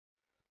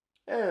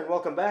And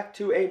welcome back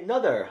to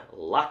another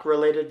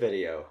lock-related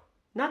video.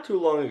 Not too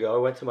long ago, I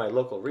went to my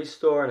local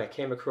restore and I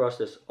came across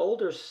this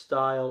older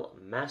style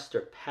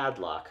Master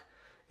Padlock.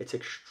 It's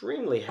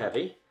extremely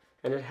heavy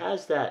and it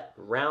has that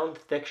round,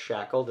 thick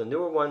shackle. The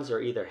newer ones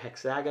are either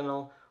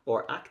hexagonal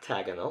or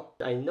octagonal.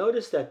 I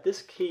noticed that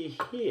this key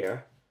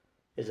here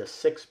is a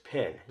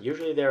 6-pin.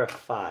 Usually they're a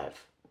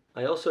 5.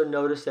 I also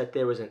noticed that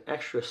there was an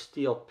extra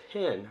steel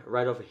pin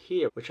right over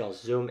here, which I'll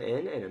zoom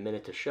in a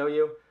minute to show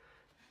you.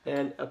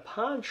 And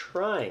upon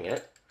trying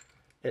it,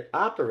 it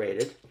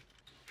operated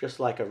just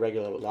like a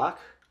regular lock.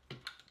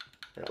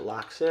 And it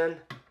locks in,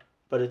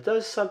 but it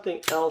does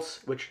something else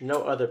which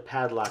no other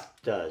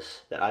padlock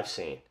does that I've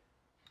seen.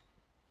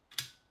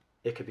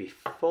 It could be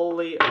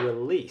fully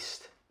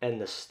released, and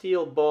the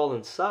steel ball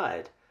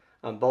inside,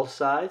 on both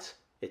sides,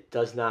 it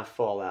does not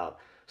fall out.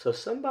 So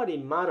somebody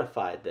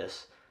modified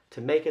this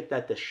to make it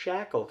that the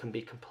shackle can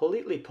be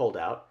completely pulled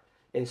out,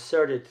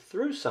 inserted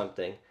through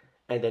something,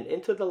 and then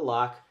into the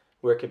lock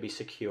where it can be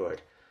secured.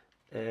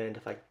 And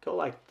if I go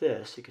like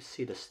this, you can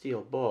see the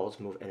steel balls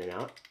move in and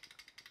out.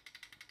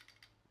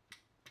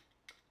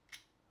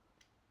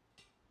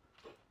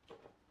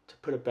 To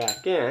put it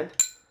back in,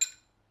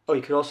 oh,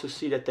 you can also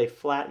see that they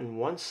flatten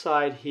one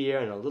side here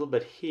and a little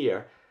bit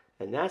here,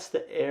 and that's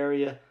the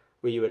area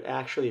where you would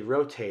actually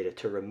rotate it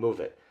to remove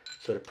it.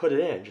 So to put it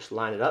in, just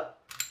line it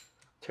up,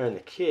 turn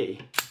the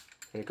key,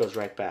 and it goes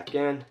right back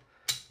in.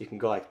 You can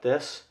go like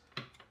this,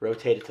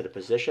 rotate it to the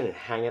position and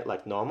hang it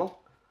like normal,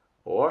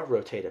 or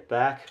rotate it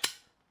back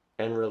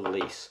and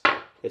release.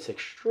 It's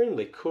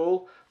extremely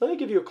cool. Let me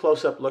give you a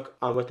close-up look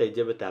on what they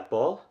did with that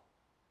ball.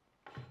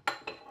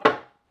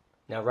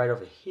 Now right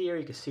over here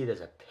you can see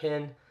there's a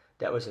pin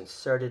that was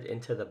inserted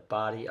into the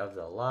body of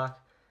the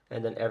lock,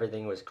 and then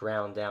everything was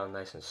ground down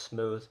nice and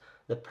smooth.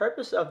 The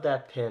purpose of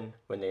that pin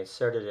when they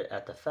inserted it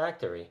at the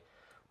factory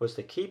was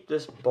to keep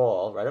this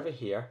ball right over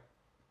here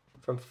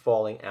from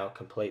falling out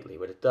completely.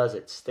 What it does,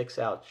 it sticks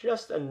out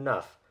just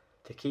enough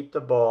to keep the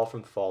ball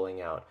from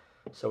falling out.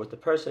 So what the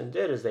person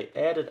did is they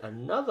added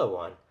another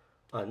one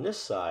on this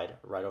side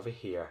right over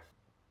here.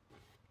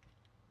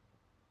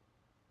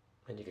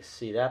 And you can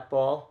see that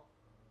ball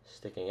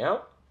sticking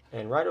out.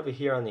 And right over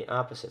here on the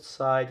opposite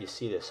side, you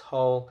see this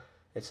hole.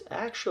 It's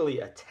actually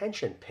a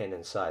tension pin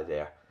inside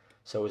there.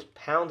 So it was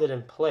pounded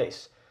in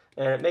place.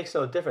 And it makes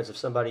no difference if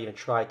somebody even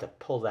tried to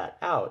pull that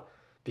out,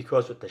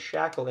 because with the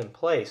shackle in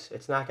place,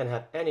 it's not going to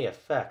have any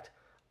effect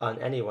on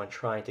anyone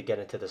trying to get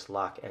into this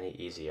lock any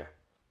easier.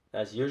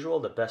 As usual,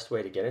 the best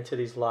way to get into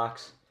these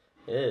locks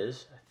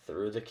is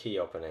through the key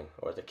opening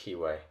or the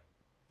keyway.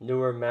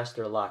 Newer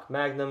Master Lock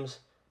Magnums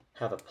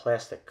have a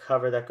plastic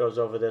cover that goes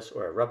over this,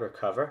 or a rubber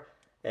cover,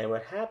 and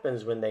what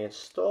happens when they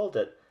installed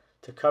it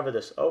to cover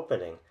this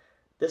opening,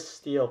 this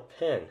steel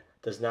pin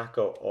does not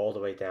go all the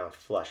way down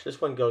flush. This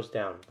one goes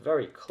down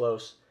very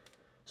close,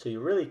 so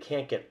you really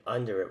can't get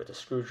under it with a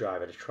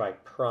screwdriver to try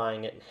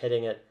prying it and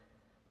hitting it.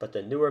 But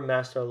the newer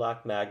Master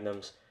Lock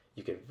Magnums,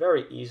 you can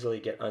very easily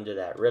get under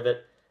that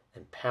rivet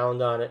and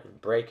pound on it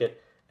and break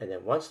it, and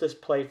then once this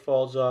plate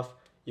falls off,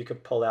 you can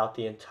pull out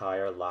the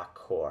entire lock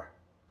core.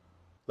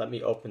 Let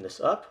me open this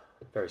up.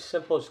 Very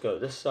simple. Just go to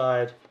this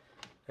side,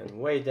 and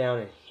way down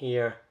in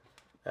here,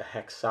 a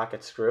hex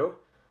socket screw.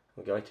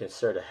 I'm going to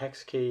insert a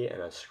hex key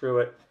and unscrew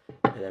it,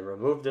 and then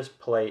remove this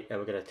plate, and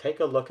we're going to take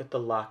a look at the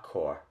lock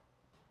core.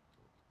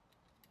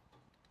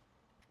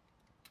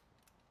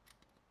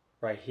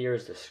 Right here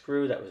is the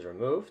screw that was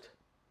removed,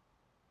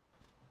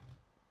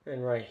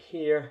 and right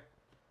here,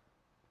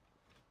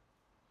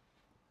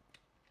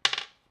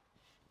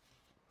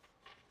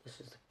 this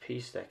is the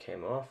piece that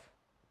came off.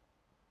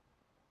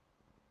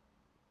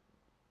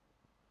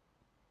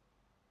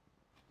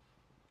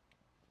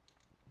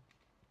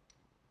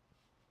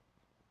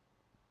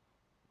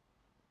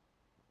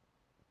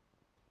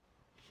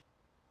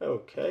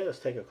 Okay, let's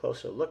take a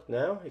closer look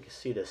now. You can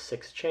see the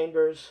 6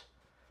 chambers.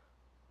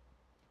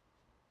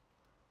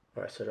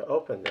 Alright, so to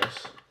open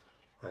this,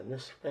 on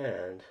this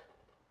end,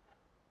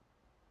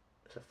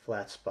 there's a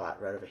flat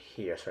spot right over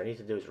here. So what I need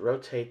to do is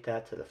rotate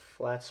that to the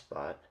flat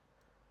spot.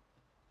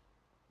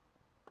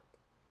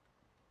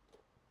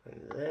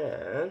 And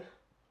then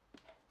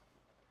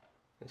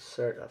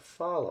insert a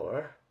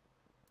follower,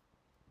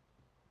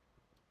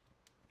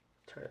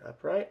 turn it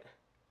upright,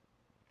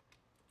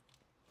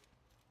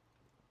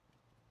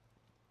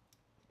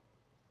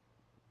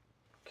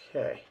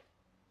 okay.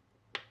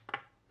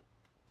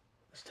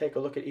 Let's take a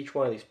look at each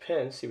one of these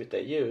pins, see what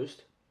they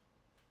used.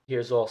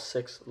 Here's all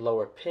 6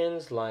 lower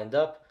pins lined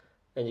up,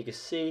 and you can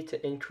see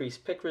to increase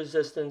pick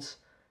resistance,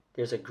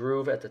 there's a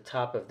groove at the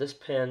top of this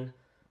pin,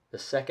 the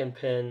second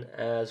pin,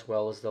 as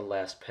well as the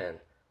last pin.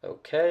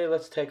 Okay,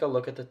 let's take a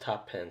look at the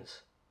top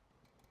pins.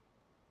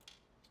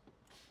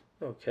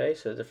 Okay,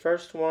 so the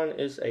first one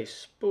is a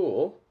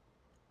spool.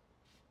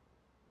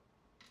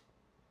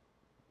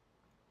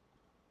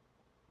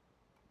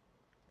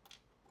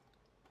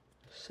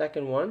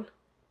 Second one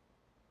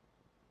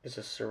is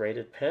a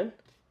serrated pin.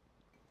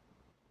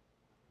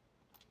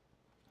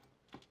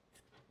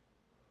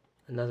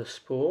 Another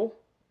spool.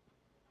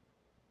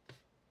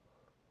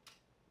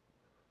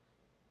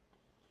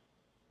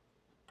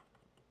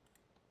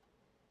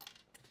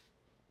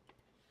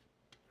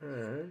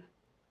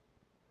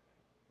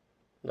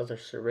 Another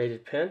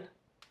serrated pin.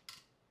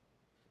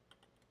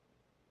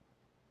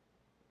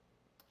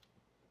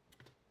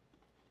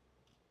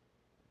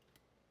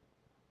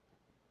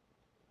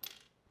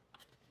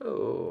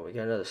 Oh, we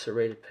got another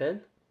serrated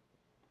pin.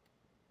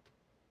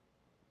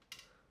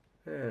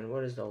 And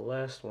what is the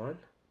last one?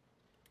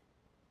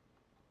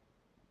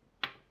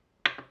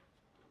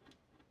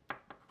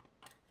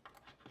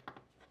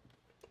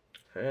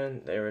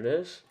 And there it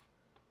is.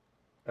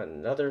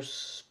 Another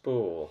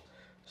spool.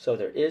 So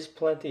there is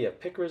plenty of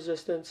pick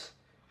resistance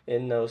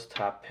in those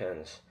top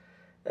pins.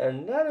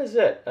 And that is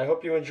it. I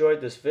hope you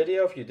enjoyed this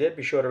video. If you did,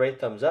 be sure to rate,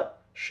 thumbs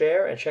up,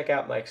 share, and check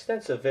out my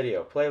extensive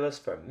video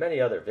playlist for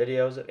many other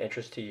videos of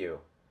interest to you.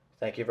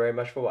 Thank you very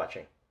much for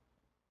watching.